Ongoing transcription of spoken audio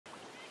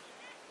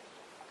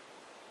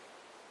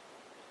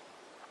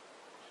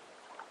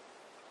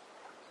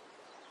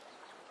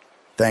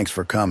Thanks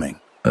for coming.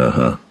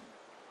 Uh-huh.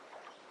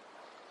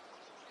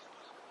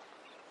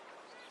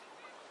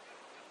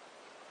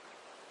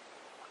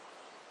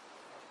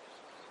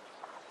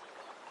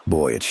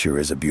 Boy, it sure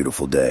is a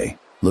beautiful day.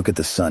 Look at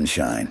the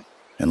sunshine,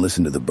 and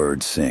listen to the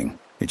birds sing.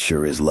 It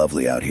sure is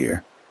lovely out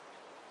here.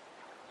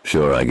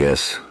 Sure, I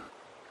guess.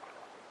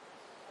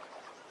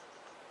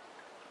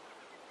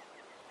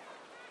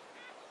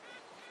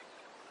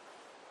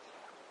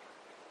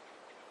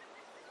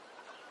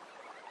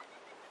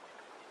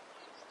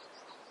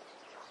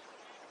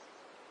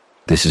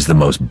 This is the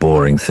most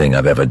boring thing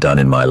I've ever done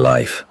in my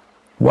life.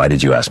 Why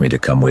did you ask me to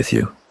come with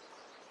you?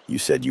 You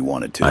said you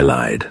wanted to. I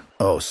lied.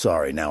 Oh,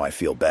 sorry, now I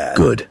feel bad.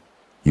 Good.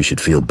 You should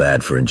feel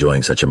bad for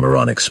enjoying such a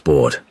moronic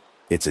sport.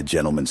 It's a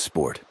gentleman's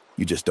sport.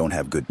 You just don't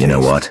have good taste. You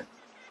know what?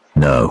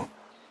 No.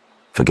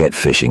 Forget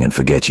fishing and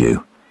forget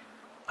you.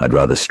 I'd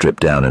rather strip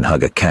down and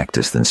hug a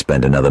cactus than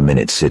spend another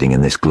minute sitting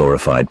in this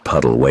glorified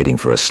puddle waiting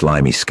for a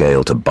slimy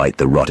scale to bite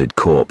the rotted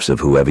corpse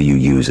of whoever you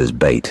use as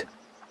bait.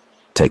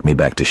 Take me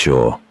back to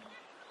shore.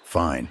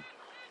 Fine.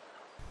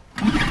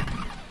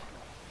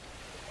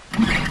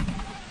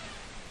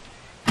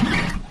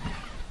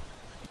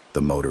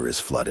 The motor is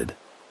flooded.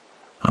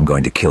 I'm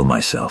going to kill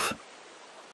myself.